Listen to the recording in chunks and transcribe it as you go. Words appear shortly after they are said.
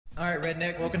Alright,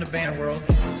 redneck, welcome to Banner World.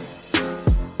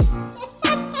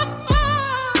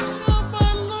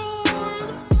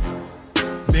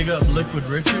 Big up Liquid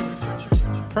Richard.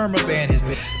 Permaban his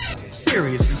bitch.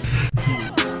 Seriously.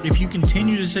 If you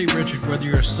continue to say Richard, whether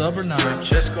you're a sub or not, we're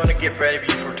just going to get rid of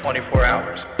you for 24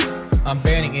 hours. I'm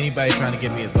banning anybody trying to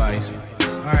give me advice.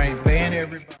 Alright, ban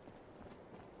everybody.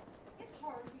 It's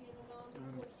hard being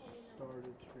alone.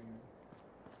 Started streaming.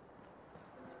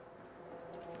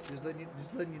 Just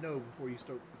letting you know before you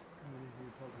start coming in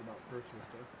here talking about personal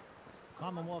stuff.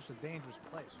 Commonwealth's a dangerous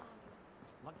place.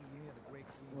 Lucky you have a great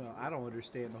queen. Well, I don't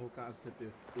understand the whole concept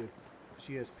if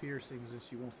she has piercings and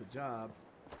she wants a job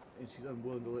and she's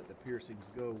unwilling to let the piercings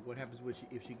go. What happens when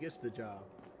if she gets the job?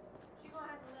 She's gonna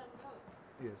have to let them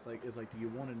go. Yeah, it's like do you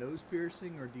want a nose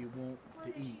piercing or do you want to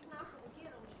eat? She's not gonna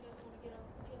get them. She doesn't want to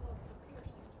give up the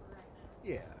piercings for right now.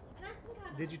 Yeah. And I can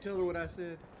kind of. Did you tell her what I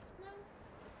said?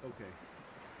 No. Okay.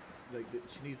 Like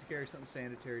she needs to carry something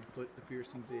sanitary to put the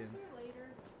piercings in. Later.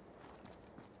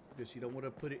 Because she don't want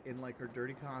to put it in like her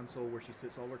dirty console where she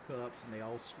sits all her cups and they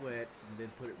all sweat and then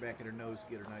put it back in her nose to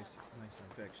get her nice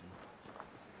infection.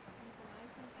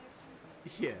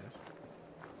 Yeah.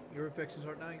 Your infections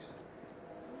aren't nice?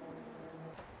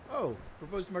 Oh,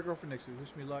 proposed to my girlfriend next week.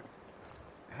 Wish me luck.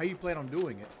 How you plan on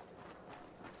doing it?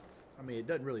 I mean, it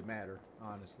doesn't really matter,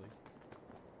 honestly.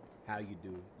 How you do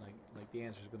it. Like the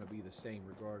answer is going to be the same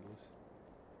regardless.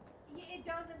 Yeah, it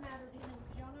doesn't matter to him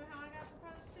because y'all know how I got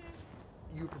proposed to?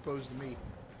 You proposed to me.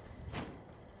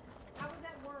 I was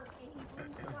at work and he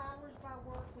brings flowers by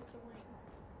work with the ring.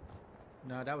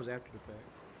 No, that was after the fact.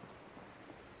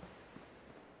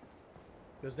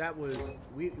 Because that was,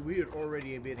 we had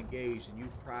already been engaged and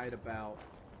you cried about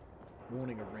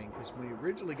wanting a ring. Because when you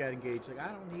originally got engaged, like,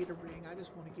 I don't need a ring, I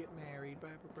just want to get married.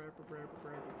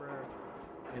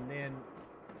 And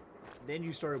then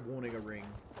you started wanting a ring.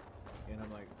 And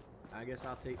I'm like, I guess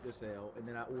I'll take this L. And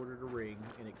then I ordered a ring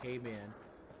and it came in.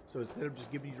 So instead of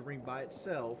just giving you the ring by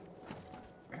itself,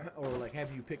 or like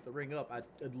having you pick the ring up, I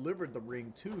delivered the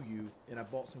ring to you and I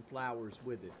bought some flowers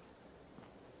with it.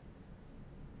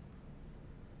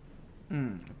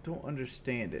 I don't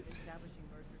understand it.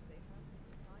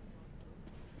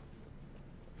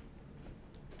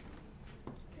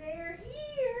 They're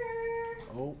here.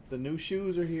 Oh, the new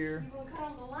shoes are here. You gonna cut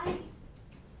on the light?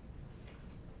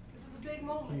 This is a big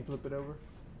moment. Can you flip it over?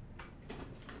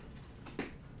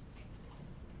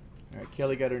 Alright,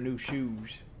 Kelly got her new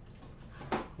shoes.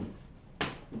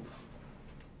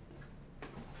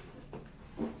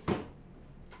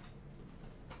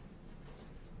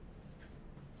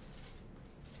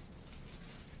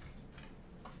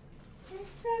 They're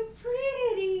so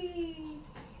pretty.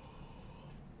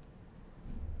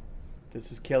 This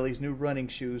is Kelly's new running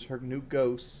shoes, her new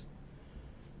Ghosts.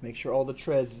 Make sure all the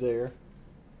tread's there.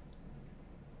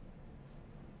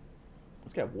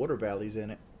 It's got water valleys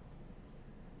in it.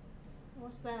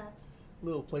 What's that?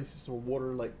 Little places where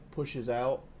water like pushes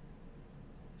out.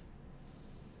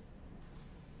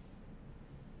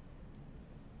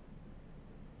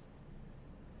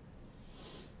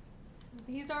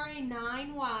 These are a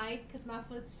 9 wide because my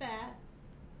foot's fat.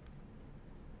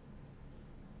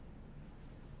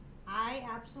 I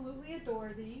absolutely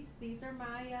adore these. These are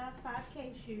my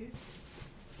 5K shoes.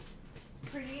 It's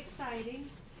pretty exciting.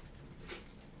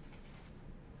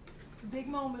 It's a big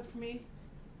moment for me.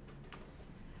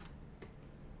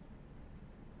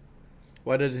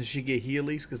 Why doesn't she get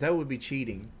Heelys? Because that would be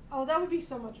cheating. Oh, that would be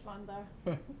so much fun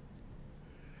though.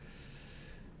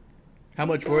 How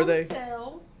much were they?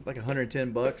 Sell. Like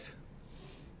 110 bucks.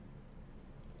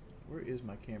 Where is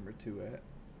my camera 2 at?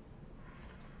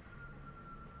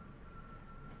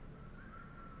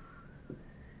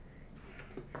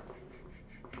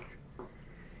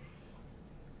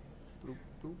 Bloop,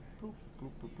 bloop, bloop,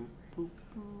 bloop, bloop, bloop, bloop,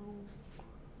 bloop.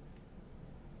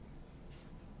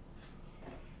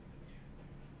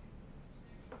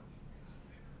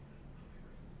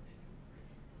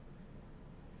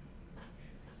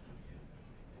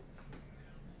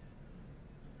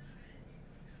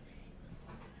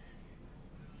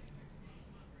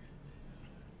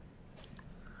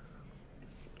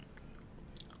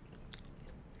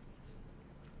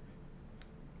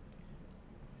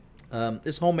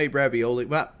 It's homemade ravioli.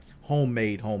 Well, not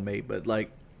homemade, but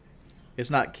like it's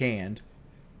not canned.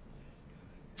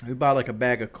 We buy like a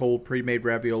bag of cold pre-made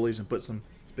raviolis and put some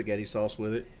spaghetti sauce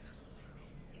with it.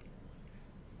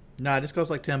 Nah, this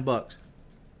costs like 10 bucks.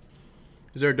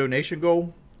 Is there a donation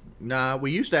goal? Nah,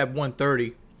 we used to have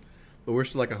 130, but we're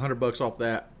still like 100 bucks off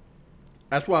that.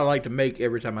 That's what I like to make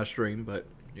every time I stream, but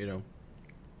you know,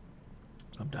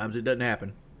 sometimes it doesn't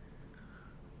happen.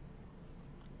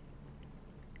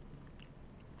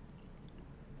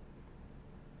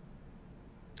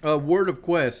 Word of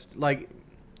Quest, like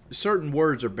certain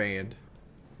words are banned.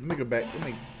 Let me go back.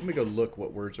 Let me go look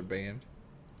what words are banned.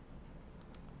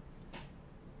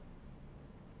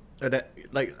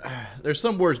 There's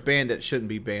some words banned that shouldn't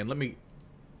be banned. Let me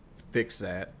fix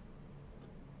that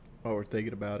while we're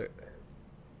thinking about it.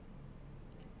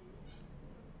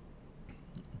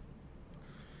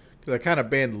 Because I kind of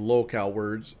banned the locale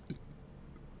words.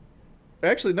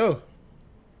 Actually, no.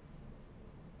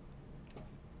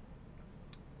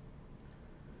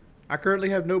 I currently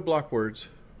have no block words.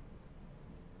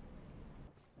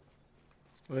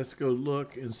 Let's go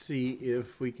look and see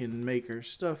if we can make our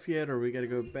stuff yet, or we got to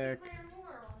go back.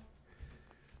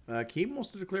 Keem wants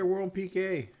to declare war on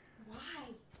PK. Why?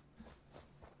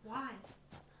 Why?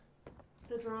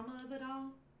 The drama of it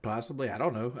all? Possibly, I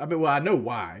don't know. I mean, well, I know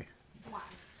why. Why?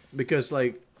 Because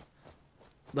like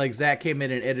Zach came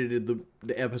in and edited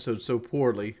the episode so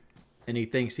poorly, and he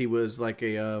thinks he was like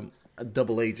a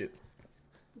double agent.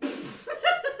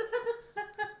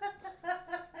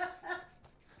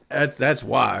 That's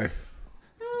why.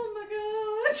 Oh my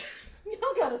god.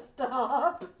 Y'all gotta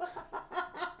stop.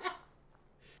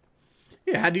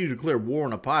 Yeah, how do you declare war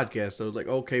on a podcast? So like,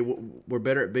 okay, we're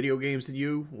better at video games than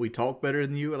you. We talk better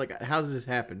than you. Like, how does this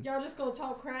happen? Y'all just gonna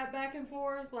talk crap back and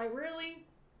forth? Like, really?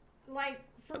 Like,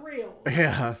 for real?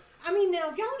 Yeah. I mean, now,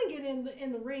 if y'all want to get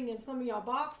in the ring and some of y'all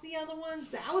box the other ones,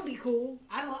 that would be cool.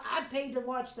 I'd pay to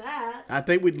watch that. I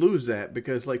think we'd lose that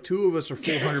because, like, two of us are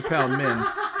 400-pound men.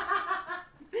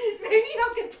 Maybe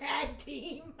y'all could tag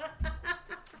team.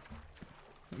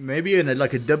 Maybe in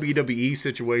like a WWE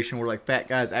situation where, like, fat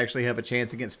guys actually have a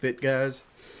chance against fit guys.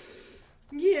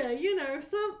 Yeah, you know,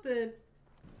 something.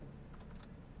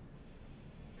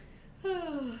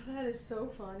 Oh, that is so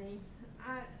funny.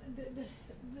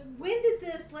 When did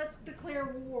this Let's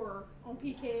Declare War on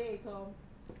PKA come?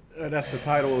 That's the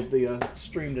title of the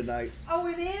stream tonight. Oh,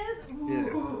 it is? Yeah.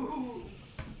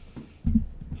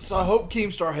 So I hope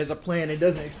Keemstar has a plan and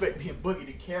doesn't expect me and Boogie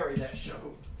to carry that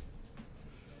show.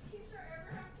 Keemstar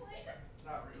ever have a plan?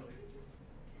 Not really.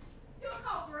 You'll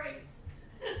call Grace.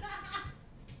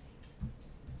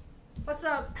 What's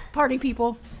up, party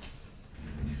people?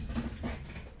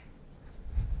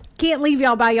 Can't leave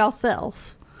y'all by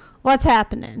yourself. What's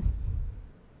happening?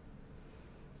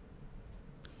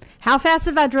 How fast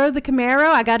have I drove the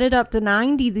Camaro? I got it up to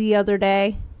 90 the other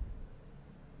day.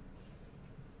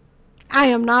 I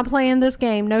am not playing this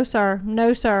game. No, sir.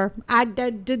 No, sir.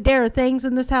 There are things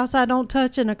in this house I don't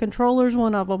touch, and a controller's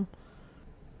one of them.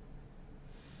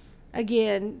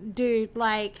 Again, dude,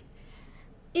 like,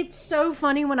 it's so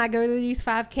funny when I go to these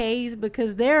 5Ks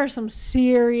because there are some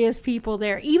serious people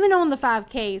there, even on the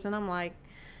 5Ks, and I'm like,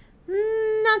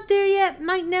 not there yet.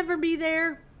 Might never be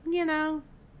there, you know.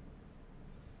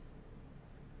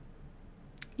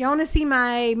 Y'all want to see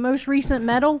my most recent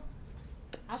medal?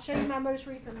 I'll show you my most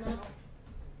recent medal.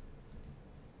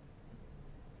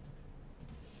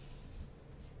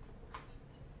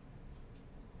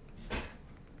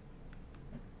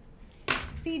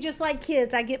 See, just like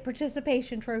kids, I get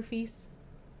participation trophies.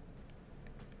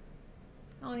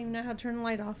 I don't even know how to turn the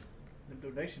light off. The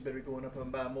donation better be going up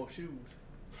and buying more shoes.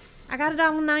 I got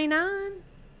 $1.99.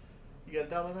 You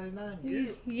got $1.99?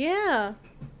 Yeah. Yeah.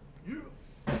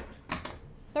 Yeah.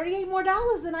 $38 more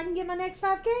and I can get my next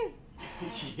 5K.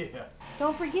 Yeah.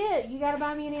 Don't forget, you gotta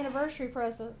buy me an anniversary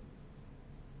present.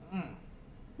 Mm.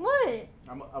 What?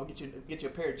 I'll get you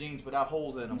a pair of jeans without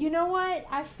holes in them. You know what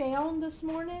I found this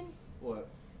morning? What?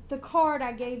 The card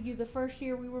I gave you the first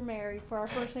year we were married for our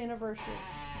first anniversary.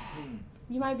 Mm.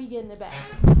 You might be getting it back.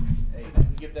 Hey, I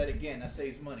can give that again. That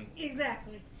saves money.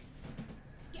 Exactly.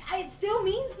 It still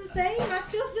means the same. I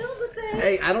still feel the same.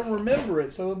 Hey, I don't remember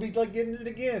it, so it'll be like getting it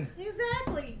again.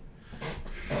 Exactly.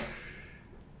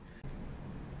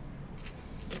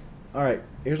 All right,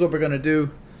 here's what we're gonna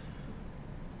do.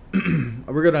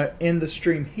 We're gonna end the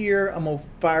stream here. I'm gonna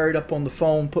fire it up on the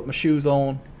phone, put my shoes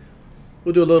on.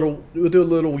 We'll do a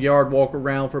little yard walk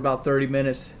around for about 30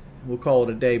 minutes. We'll call it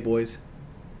a day, boys.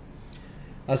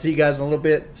 I'll see you guys in a little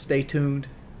bit. Stay tuned.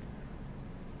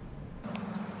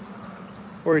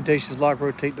 Orientation is lock,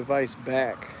 rotate device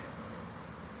back.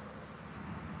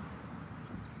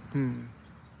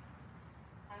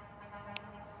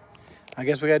 I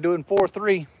guess we gotta do it in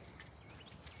 4-3.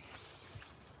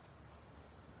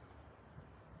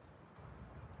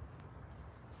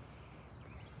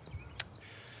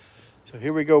 So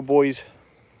here we go, boys.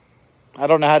 I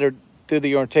don't know how to do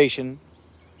the orientation.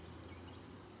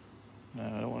 No,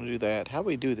 I don't want to do that. How do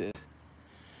we do this? It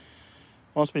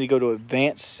wants me to go to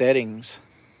advanced settings.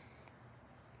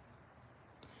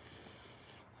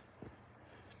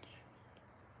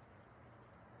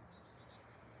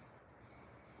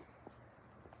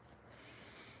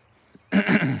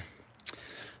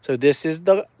 So this is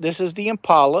the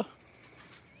Impala.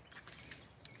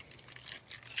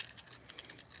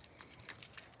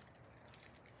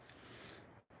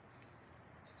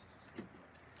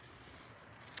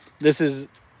 This is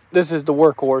the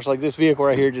workhorse. Like, this vehicle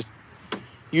right here just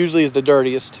usually is the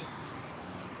dirtiest,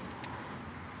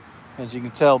 as you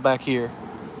can tell back here.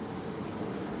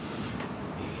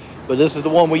 But this is the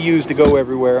one we use to go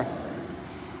everywhere.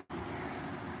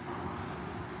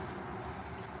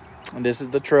 And this is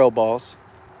the trailboss.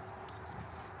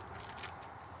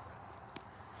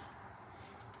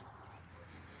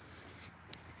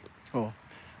 Oh,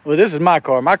 well, this is my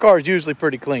car. My car is usually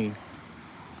pretty clean.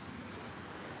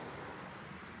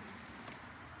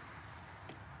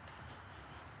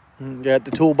 Got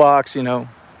the toolbox, you know.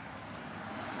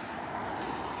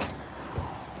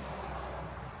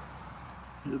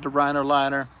 The Reiner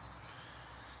liner.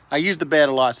 I use the bed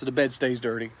a lot, so the bed stays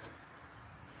dirty.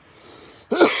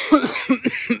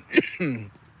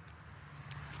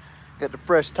 Got the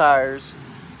fresh tires.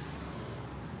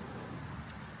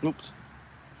 Oops.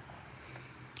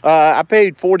 I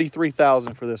paid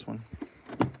 $43,000 for this one.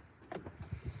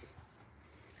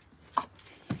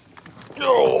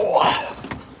 Oh.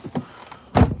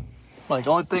 Like,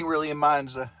 the only thing really in mind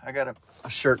is I got a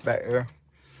shirt back there.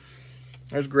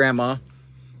 There's Grandma.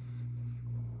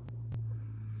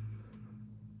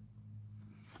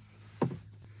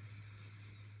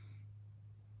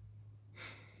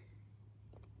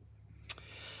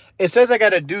 It says I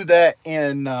got to do that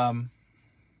in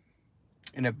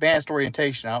advanced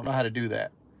orientation. I don't know how to do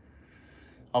that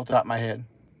off the top of my head.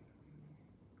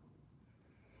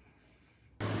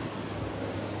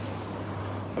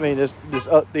 I mean,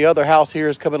 the other house here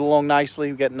is coming along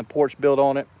nicely. We're getting the porch built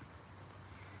on it.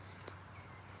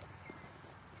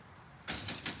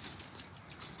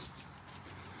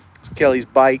 It's Kelly's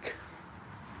bike.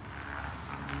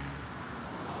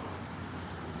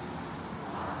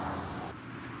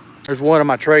 There's one of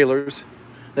my trailers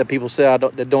that people say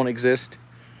that don't exist.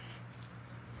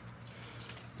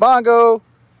 Bongo.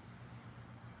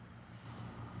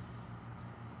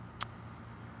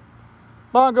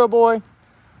 Bongo boy.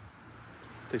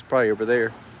 He's probably over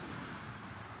there.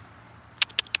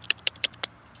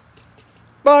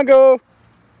 Bongo.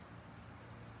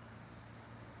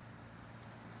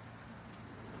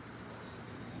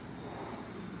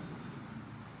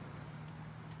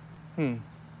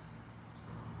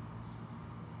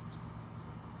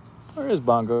 Where is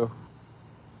Bongo?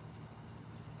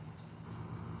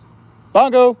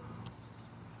 Bongo.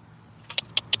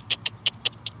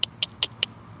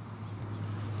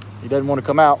 He doesn't want to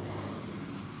come out.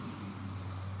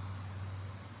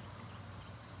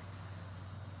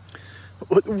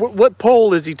 What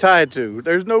pole is he tied to?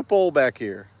 There's no pole back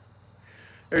here.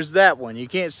 There's that one. You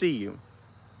can't see you.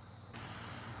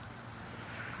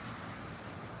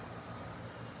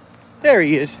 There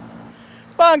he is.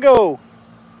 Bongo.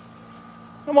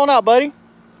 Come on out, buddy.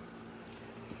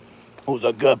 Those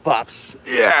are good pups.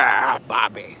 Yeah,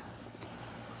 Bobby.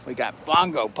 We got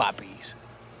Bongo puppies.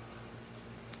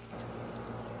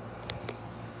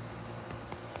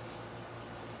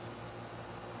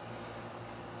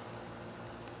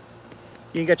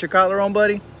 You ain't got your collar on,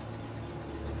 buddy?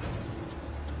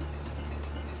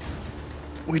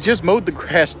 We just mowed the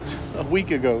grass a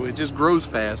week ago. It just grows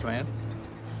fast, man.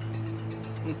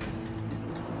 It's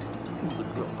a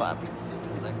good puppy.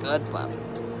 It's a good puppy.